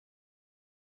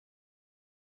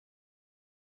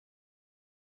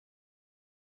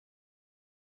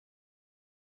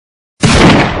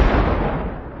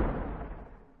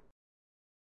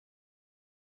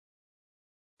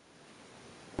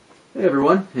Hey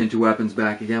everyone, IntoWeapons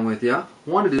back again with ya.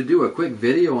 Wanted to do a quick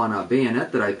video on a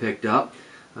bayonet that I picked up.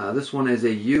 This one is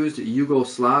a used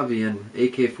Yugoslavian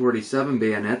AK-47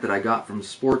 bayonet that I got from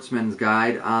Sportsman's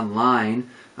Guide online.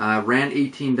 Ran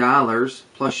 $18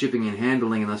 plus shipping and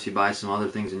handling unless you buy some other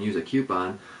things and use a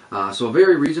coupon. So a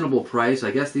very reasonable price. I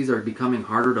guess these are becoming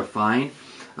harder to find.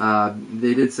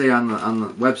 They did say on the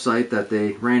website that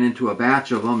they ran into a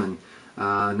batch of them and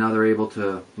now they're able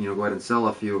to go ahead and sell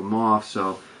a few of them off.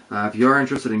 So if you are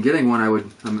interested in getting one, I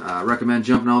would recommend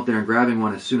jumping out there and grabbing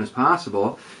one as soon as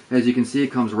possible. As you can see, it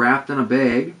comes wrapped in a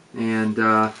bag, and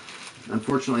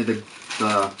unfortunately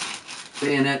the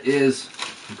bayonet is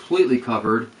completely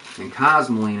covered in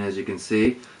cosmoline, as you can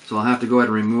see. So I'll have to go ahead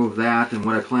and remove that, and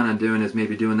what I plan on doing is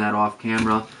maybe doing that off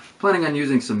camera. Planning on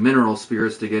using some mineral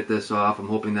spirits to get this off. I'm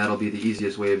hoping that'll be the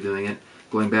easiest way of doing it.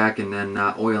 Going back and then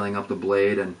oiling up the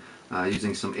blade and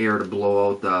using some air to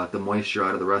blow out the moisture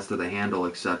out of the rest of the handle,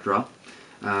 etc.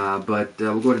 But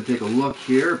we'll go ahead and take a look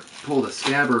here. Pull the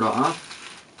scabbard off.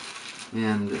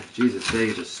 And Jesus, this bag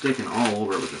is just sticking all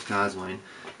over it with this cosmoline.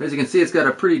 As you can see, it's got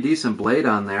a pretty decent blade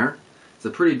on there. It's a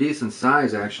pretty decent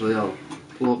size, actually. I'll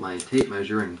pull up my tape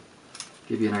measure and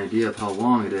give you an idea of how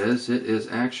long it is. It is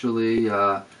actually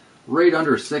right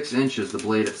under 6 inches, the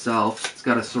blade itself. It's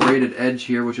got a serrated edge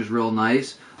here, which is real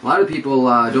nice. A lot of people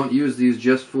don't use these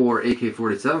just for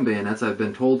AK-47 bayonets. I've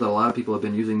been told that a lot of people have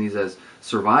been using these as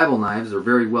survival knives. They're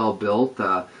very well built,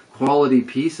 quality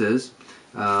pieces.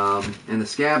 And the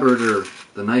scabbard, or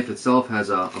the knife itself,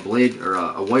 has a blade or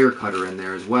a wire cutter in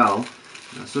there as well.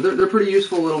 So they're pretty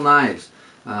useful little knives.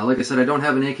 Like I said, I don't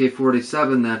have an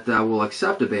AK-47 that will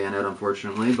accept a bayonet,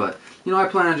 unfortunately, but I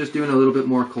plan on just doing a little bit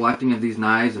more collecting of these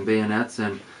knives and bayonets,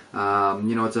 and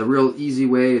it's a real easy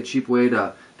way, a cheap way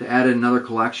to add in another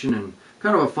collection, and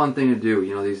kind of a fun thing to do.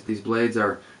 These blades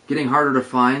are getting harder to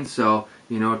find, so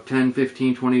 10,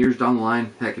 15, 20 years down the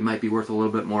line, heck, it might be worth a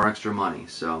little bit more extra money.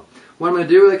 So what I'm going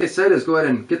to do, like I said, is go ahead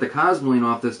and get the cosmoline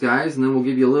off this, guys, and then we'll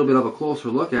give you a little bit of a closer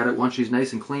look at it once she's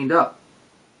nice and cleaned up.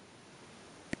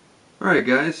 Alright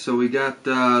guys, so we got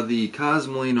the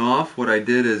cosmoline off. What I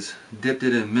did is dipped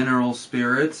it in mineral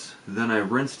spirits, then I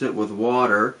rinsed it with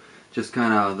water. Just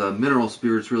kind of, the mineral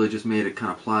spirits really just made it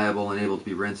kind of pliable and able to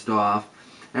be rinsed off.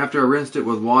 After I rinsed it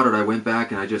with water, I went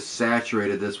back and I just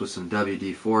saturated this with some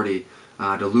WD-40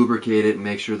 to lubricate it and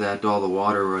make sure that all the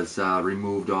water was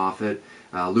removed off it.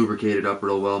 Lubricate it up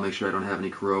real well, make sure I don't have any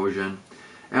corrosion.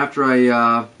 After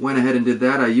I went ahead and did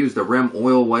that, I used a Rem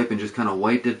oil wipe and just kind of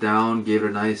wiped it down, gave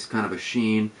it a nice kind of a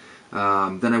sheen.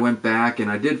 Then I went back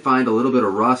and I did find a little bit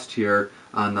of rust here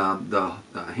on the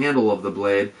handle of the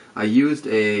blade. I used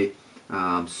a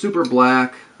super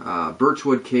black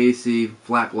Birchwood Casey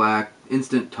flat black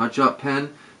instant touch-up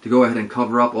pen to go ahead and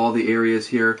cover up all the areas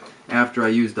here after I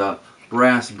used a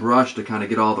brass brush to kind of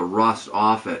get all the rust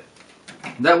off it.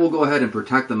 That will go ahead and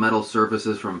protect the metal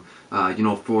surfaces from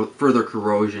further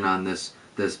corrosion on this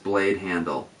blade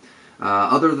handle.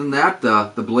 Other than that,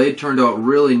 the blade turned out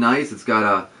really nice. It's got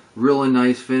a really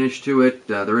nice finish to it.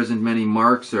 There isn't many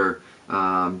marks or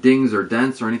dings or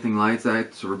dents or anything like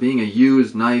that. So for being a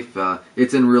used knife,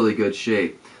 it's in really good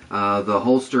shape. The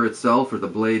holster itself, or the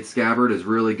blade scabbard, is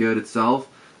really good itself.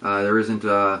 There isn't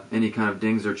any kind of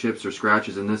dings or chips or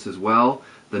scratches in this as well.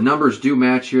 The numbers do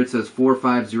match here. It says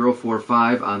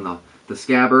 45045 on the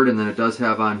scabbard, and then it does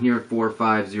have on here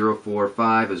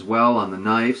 45045 as well on the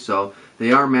knife. So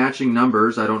they are matching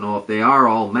numbers. I don't know if they are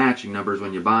all matching numbers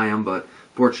when you buy them, but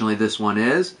fortunately this one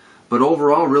is. But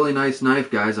overall, really nice knife,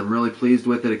 guys. I'm really pleased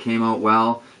with it. It came out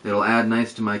well. It'll add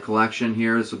nice to my collection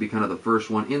here. This will be kind of the first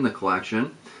one in the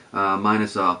collection,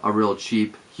 minus a real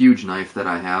cheap, huge knife that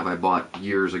I have. I bought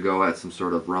years ago at some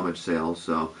sort of rummage sale.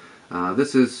 So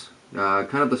this is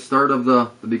kind of the start of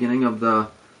the beginning of the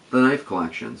knife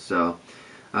collection. So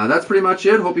that's pretty much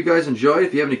it. Hope you guys enjoyed.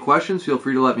 If you have any questions, feel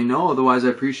free to let me know. Otherwise, I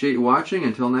appreciate you watching.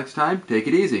 Until next time, take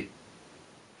it easy.